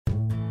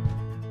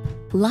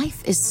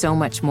Life is so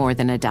much more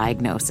than a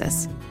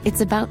diagnosis. It's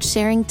about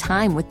sharing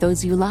time with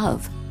those you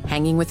love,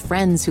 hanging with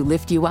friends who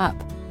lift you up,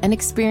 and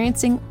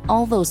experiencing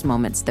all those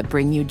moments that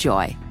bring you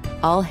joy.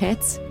 All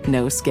hits,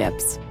 no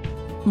skips.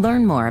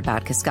 Learn more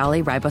about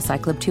Kisqali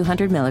Ribociclib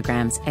 200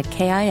 milligrams at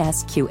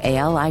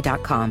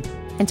KISQALI.com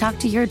and talk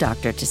to your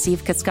doctor to see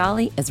if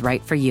Kisqali is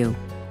right for you.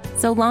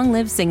 So long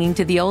live singing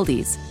to the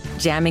oldies,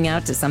 jamming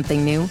out to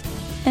something new,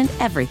 and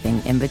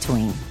everything in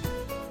between.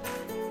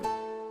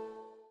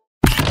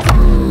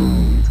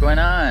 What's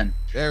going on?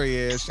 There he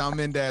is, Shawn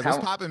Mendes. What's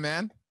poppin',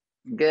 man?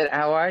 Good.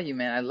 How are you,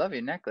 man? I love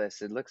your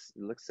necklace. It looks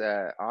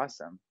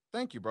awesome.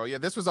 Thank you, bro. Yeah,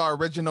 this was our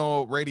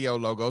original radio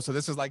logo. So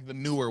this is like the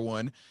newer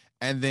one.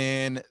 And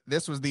then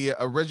this was the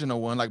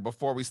original one, like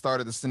before we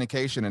started the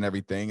syndication and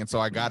everything. And so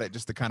I got it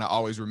just to kind of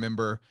always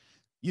remember,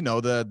 you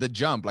know, the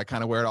jump, like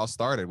kind of where it all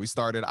started. We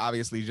started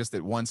obviously just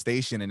at one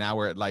station, and now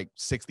we're at like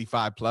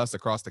 65 plus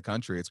across the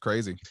country. It's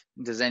crazy.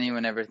 Does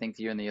anyone ever think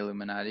that you're in the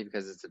Illuminati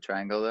because it's a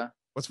triangle, though?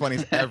 What's funny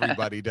is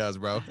everybody does,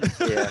 bro.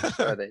 Yeah,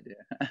 sure they do.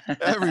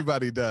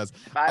 Everybody does.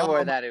 If I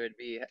wore that, it would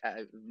be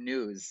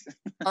news.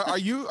 Are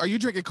you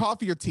drinking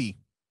coffee or tea?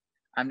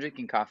 I'm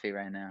drinking coffee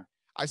right now.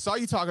 I saw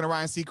you talking to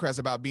Ryan Seacrest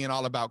about being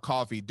all about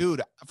coffee.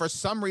 Dude, for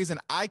some reason,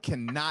 I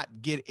cannot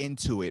get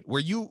into it. Were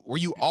you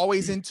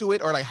always into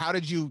it? Or like, how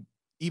did you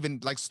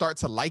even like start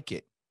to like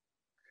it?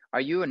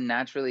 Are you a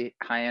naturally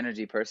high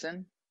energy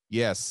person?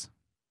 Yes.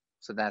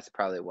 So that's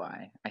probably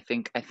why. I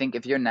think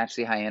if you're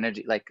naturally high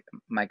energy, like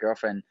my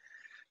girlfriend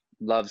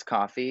loves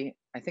coffee.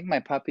 I think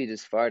my puppy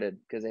just farted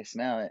because I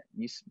smell it.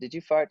 Did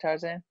you fart,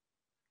 Tarzan?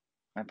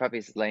 My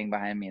puppy's laying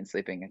behind me and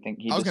sleeping. I think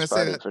he just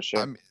farted for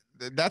sure.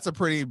 That's a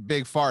pretty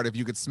big fart if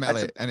you could smell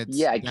it. And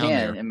it's I down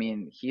can. There. I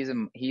mean, he's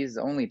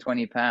only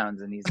 20 pounds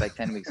and he's like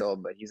 10 weeks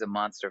old, but he's a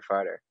monster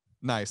farter.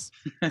 Nice.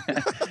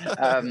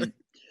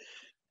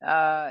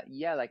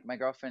 Yeah, like my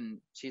girlfriend,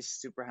 she's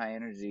super high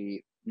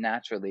energy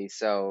naturally,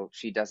 so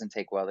she doesn't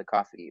take well to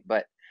coffee.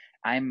 But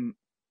I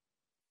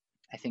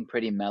think,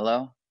 pretty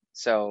mellow,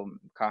 so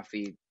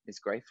coffee is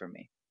great for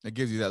me. It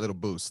gives you that little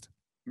boost.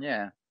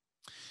 Yeah.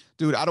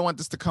 Dude, I don't want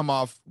this to come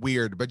off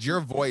weird, but your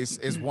voice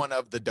is one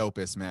of the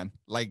dopest, man.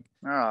 Like,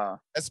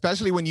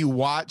 especially when you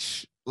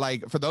watch,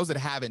 like, for those that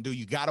haven't, dude,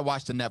 you got to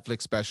watch the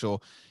Netflix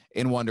special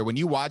In Wonder. When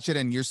you watch it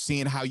and you're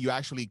seeing how you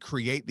actually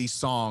create these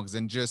songs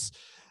and just,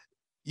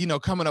 you know,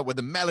 coming up with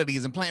the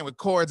melodies and playing with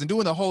chords and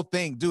doing the whole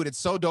thing, dude, it's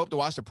so dope to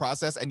watch the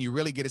process, and you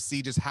really get to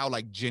see just how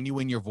like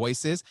genuine your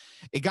voice is.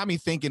 It got me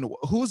thinking,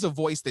 who's a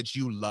voice that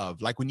you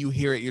love? Like when you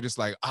hear it, you're just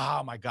like,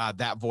 oh my God,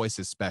 that voice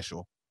is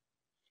special.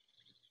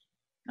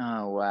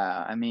 Oh,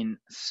 wow. I mean,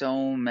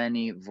 so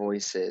many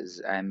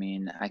voices. I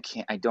mean,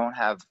 I don't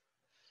have,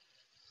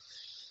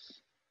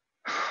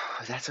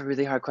 that's a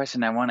really hard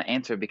question. I want to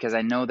answer because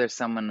I know there's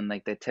someone on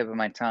like the tip of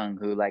my tongue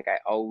who like I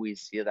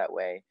always feel that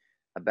way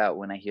about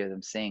when I hear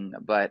them sing.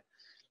 But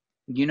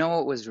you know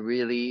what was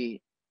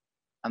really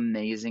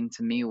amazing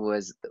to me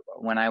was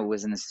when I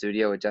was in the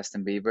studio with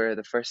Justin Bieber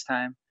the first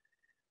time,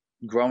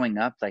 growing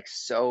up, like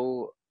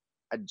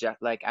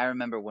like I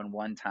remember when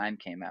One Time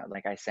came out,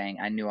 like I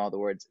knew all the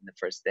words in the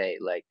first day.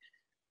 Like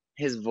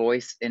his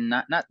voice, and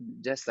not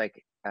just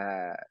like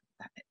how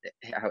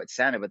it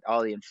sounded, but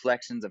all the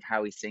inflections of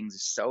how he sings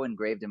is so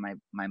engraved in my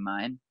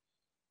mind.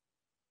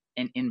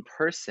 And in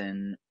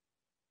person,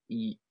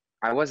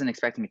 I wasn't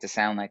expecting it to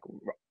sound like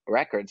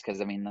records, because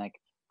I mean, like,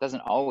 it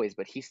doesn't always,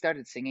 but he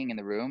started singing in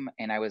the room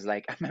and I was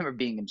like, I remember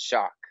being in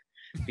shock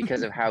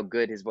because of how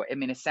good his voice, I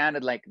mean, it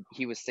sounded like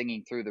he was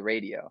singing through the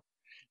radio.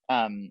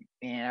 And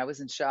I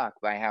was in shock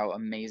by how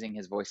amazing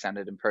his voice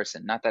sounded in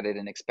person. Not that I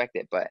didn't expect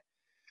it, but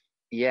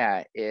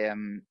yeah.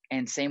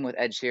 And same with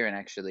Ed Sheeran,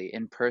 actually.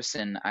 In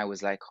person, I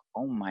was like,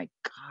 oh my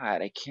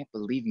God, I can't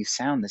believe you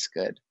sound this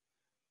good.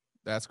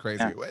 That's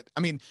crazy. Yeah. I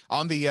mean,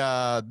 on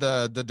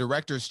the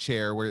director's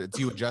chair where it's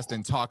you and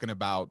Justin talking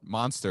about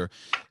Monster,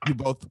 you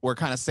both were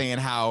kind of saying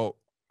how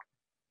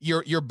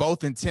you're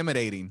both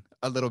intimidating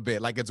a little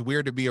bit. Like it's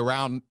weird to be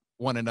around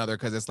one another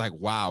because it's like,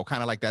 wow,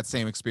 kind of like that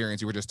same experience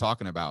you were just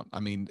talking about. I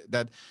mean,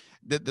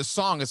 the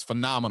song is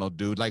phenomenal,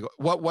 dude. Like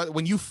what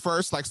when you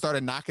first like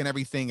started knocking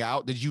everything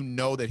out, did you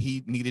know that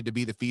he needed to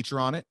be the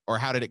feature on it, or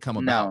how did it come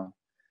about? No,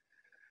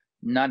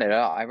 not at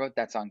all. I wrote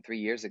that song 3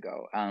 years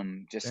ago.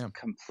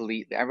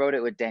 Completely. I wrote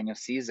it with Daniel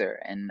Caesar,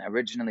 and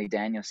originally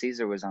Daniel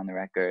Caesar was on the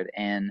record,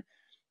 and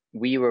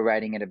we were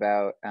writing it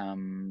about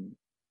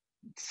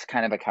it's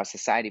kind of like how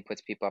society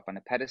puts people up on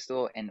a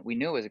pedestal, and we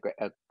knew it was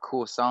a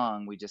cool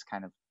song. We just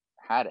kind of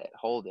had it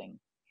holding.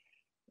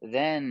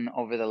 Then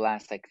over the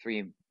last like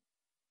 3,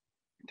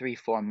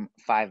 4,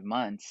 5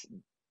 months,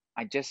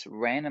 I just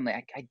randomly,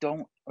 I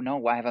don't know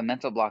why, I have a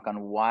mental block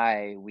on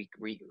why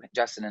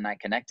Justin and I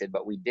connected,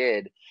 but we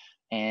did,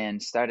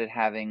 and started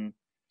having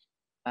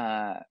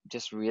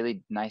just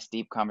really nice,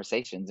 deep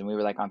conversations. And we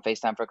were like on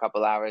FaceTime for a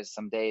couple hours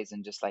some days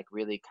and just like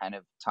really kind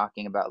of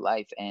talking about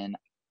life. And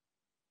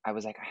I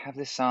was like, I have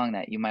this song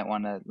that you might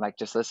want to like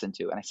just listen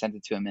to. And I sent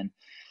it to him, and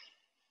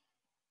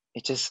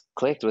it just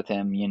clicked with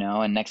him, you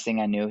know. And next thing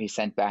I knew, he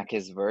sent back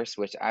his verse,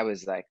 which I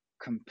was like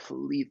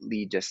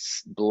completely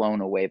just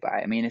blown away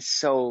by. I mean, it's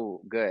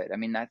so good. I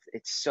mean,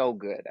 it's so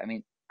good. I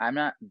mean, I'm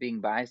not being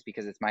biased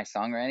because it's my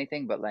song or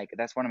anything, but like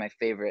that's one of my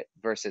favorite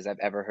verses I've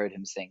ever heard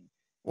him sing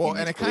Well, in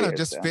and his it kind of career.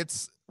 just So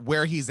fits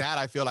where he's at,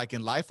 I feel like,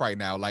 in life right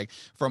now. Like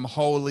from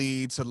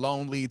holy to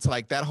lonely to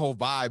like that whole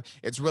vibe.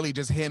 It's really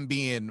just him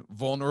being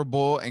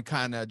vulnerable and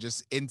kind of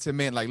just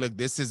intimate. Like, look,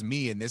 this is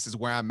me and this is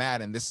where I'm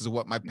at and this is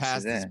what my this is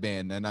past has it.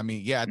 been. And I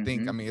mean, yeah, I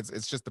Mm-hmm. mean,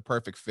 it's just the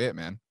perfect fit,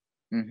 man.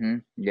 Mm-hmm.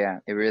 Yeah,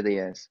 it really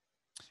is.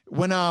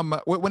 When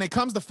it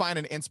comes to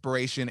finding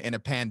inspiration in a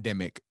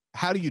pandemic,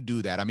 how do you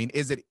do that? I mean,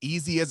 is it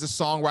easy as a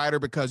songwriter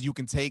because you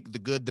can take the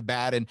good, the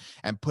bad,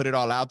 and put it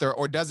all out there,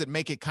 or does it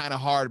make it kind of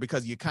hard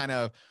because you kind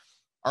of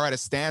are at a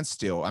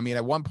standstill? I mean,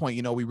 at one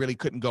point, we really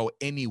couldn't go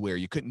anywhere.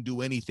 You couldn't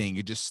do anything.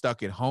 You're just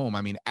stuck at home.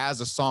 I mean, as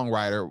a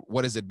songwriter,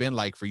 what has it been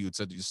like for you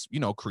to just,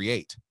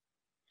 create?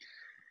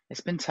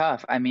 It's been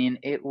tough. I mean,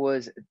 it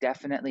was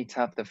definitely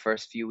tough the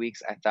first few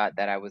weeks. I thought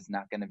that I was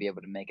not going to be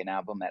able to make an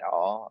album at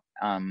all.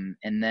 And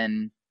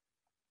then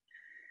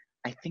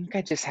I think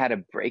I just had a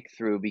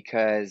breakthrough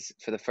because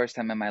for the first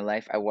time in my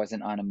life, I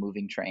wasn't on a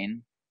moving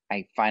train.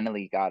 I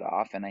finally got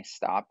off and I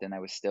stopped and I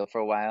was still for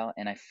a while.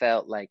 And I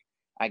felt like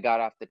I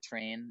got off the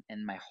train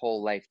and my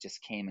whole life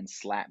just came and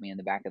slapped me in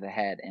the back of the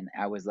head. And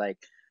I was like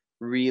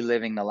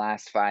reliving the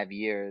last 5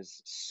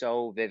 years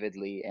so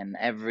vividly and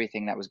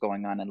everything that was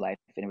going on in life.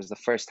 And it was the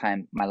first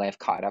time my life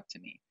caught up to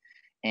me.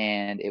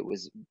 And it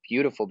was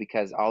beautiful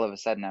because all of a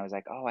sudden I was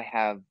like, oh, I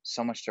have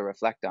so much to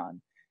reflect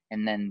on.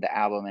 And then the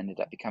album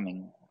ended up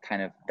becoming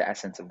kind of the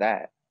essence of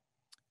that.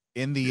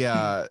 In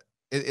the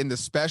in the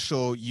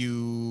special,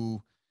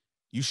 you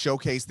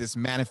showcase this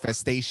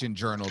manifestation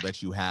journal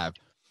that you have.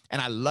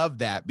 And I love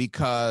that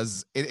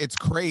because it's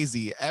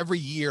crazy. Every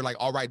year, like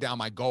I'll write down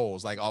my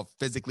goals, like I'll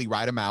physically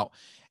write them out.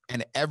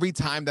 And every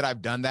time that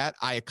I've done that,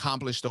 I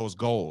accomplish those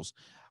goals.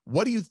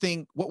 What do you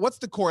think? What's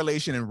the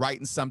correlation in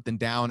writing something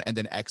down and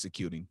then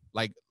executing?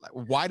 Like,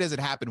 why does it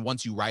happen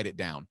once you write it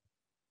down?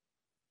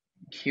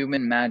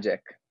 Human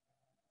magic,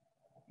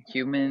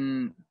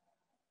 human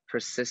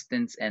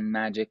persistence and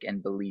magic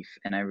and belief.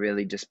 And I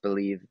really just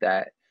believe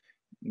that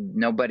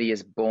nobody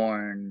is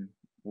born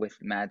with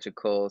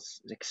magical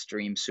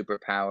extreme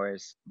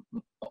superpowers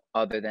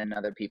other than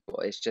other people.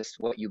 It's just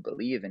what you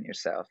believe in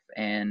yourself.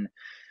 And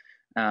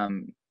I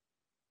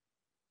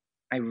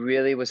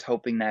really was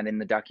hoping that in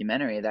the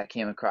documentary that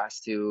came across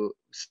to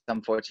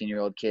some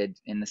 14-year-old kid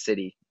in the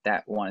city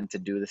that wanted to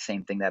do the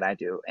same thing that I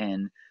do,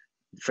 and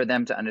for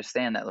them to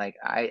understand that like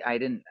I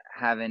didn't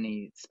have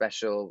any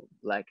special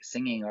like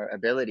singing or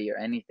ability or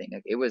anything.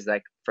 Like, it was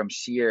like from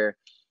sheer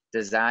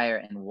desire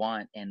and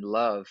want and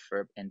love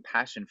for and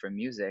passion for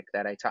music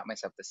that I taught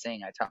myself to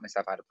sing. I taught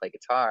myself how to play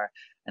guitar,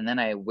 and then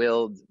I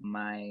willed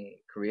my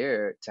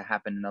career to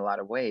happen in a lot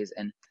of ways.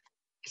 And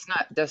it's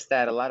not just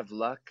that, a lot of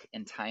luck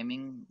and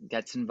timing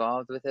gets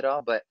involved with it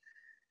all, but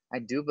I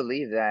do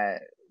believe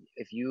that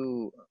if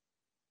you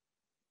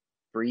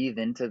breathe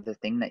into the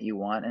thing that you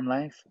want in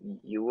life,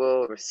 you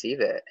will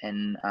receive it.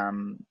 And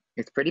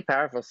it's pretty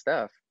powerful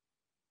stuff.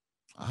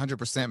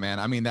 100%, man.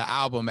 I mean, the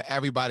album,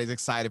 everybody's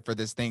excited for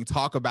this thing.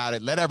 Talk about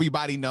it. Let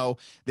everybody know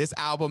this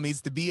album needs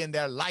to be in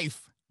their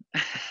life.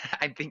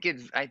 I think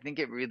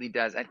it really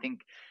does. I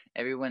think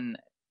everyone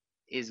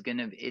is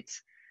gonna,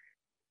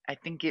 I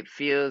think it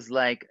feels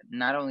like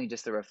not only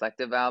just a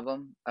reflective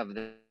album of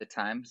the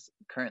times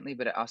currently,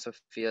 but it also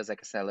feels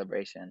like a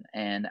celebration.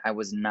 And I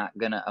was not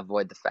going to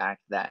avoid the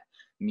fact that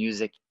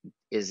music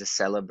is a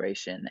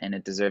celebration and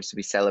it deserves to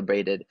be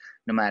celebrated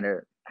no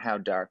matter how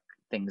dark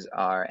things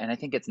are. And I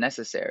think it's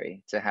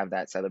necessary to have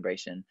that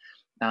celebration.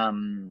 I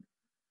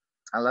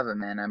love it,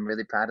 man. I'm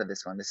really proud of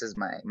this one. This is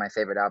my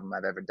favorite album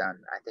I've ever done.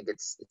 I think it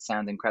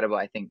sounds incredible.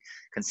 I think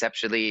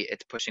conceptually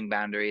it's pushing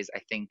boundaries. I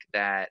think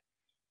that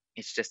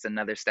it's just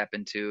another step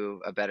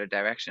into a better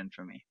direction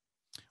for me.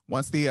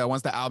 Once the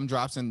album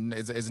drops and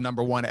is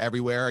number one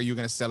everywhere, are you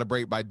going to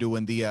celebrate by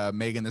doing the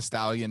Megan Thee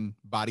Stallion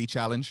body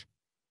challenge?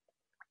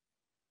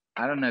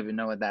 I don't even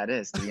know what that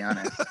is, to be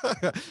honest.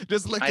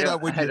 Just look it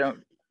up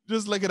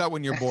just look it up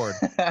when you're bored.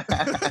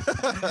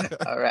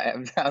 All right,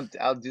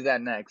 I'll do that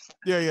next.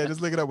 Yeah,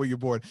 just look it up when you're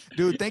bored.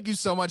 Dude, thank you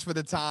so much for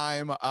the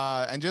time.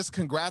 And just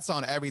congrats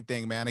on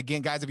everything, man.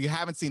 Again, guys, if you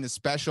haven't seen the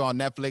special on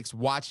Netflix,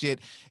 watch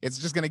it. It's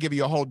just going to give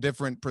you a whole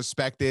different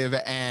perspective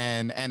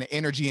and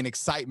energy and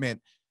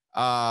excitement,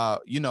 for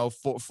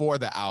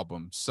the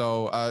album.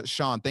 So,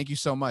 Sean, thank you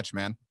so much,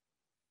 man.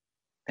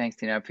 Thanks,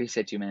 Tina. I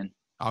appreciate you, man.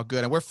 All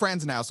good. And we're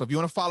friends now. So if you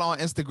want to follow on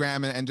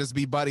Instagram and just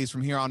be buddies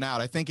from here on out,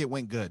 I think it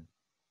went good.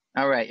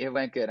 All right. It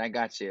went good. I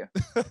got you.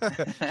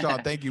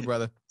 Sean, thank you,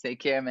 brother. Take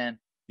care, man.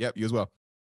 Yep, you as well.